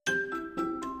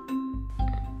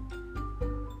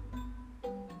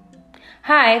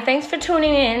Hi, thanks for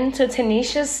tuning in to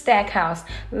Tanisha's Stackhouse,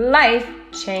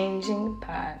 life-changing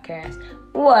podcast.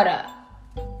 What up?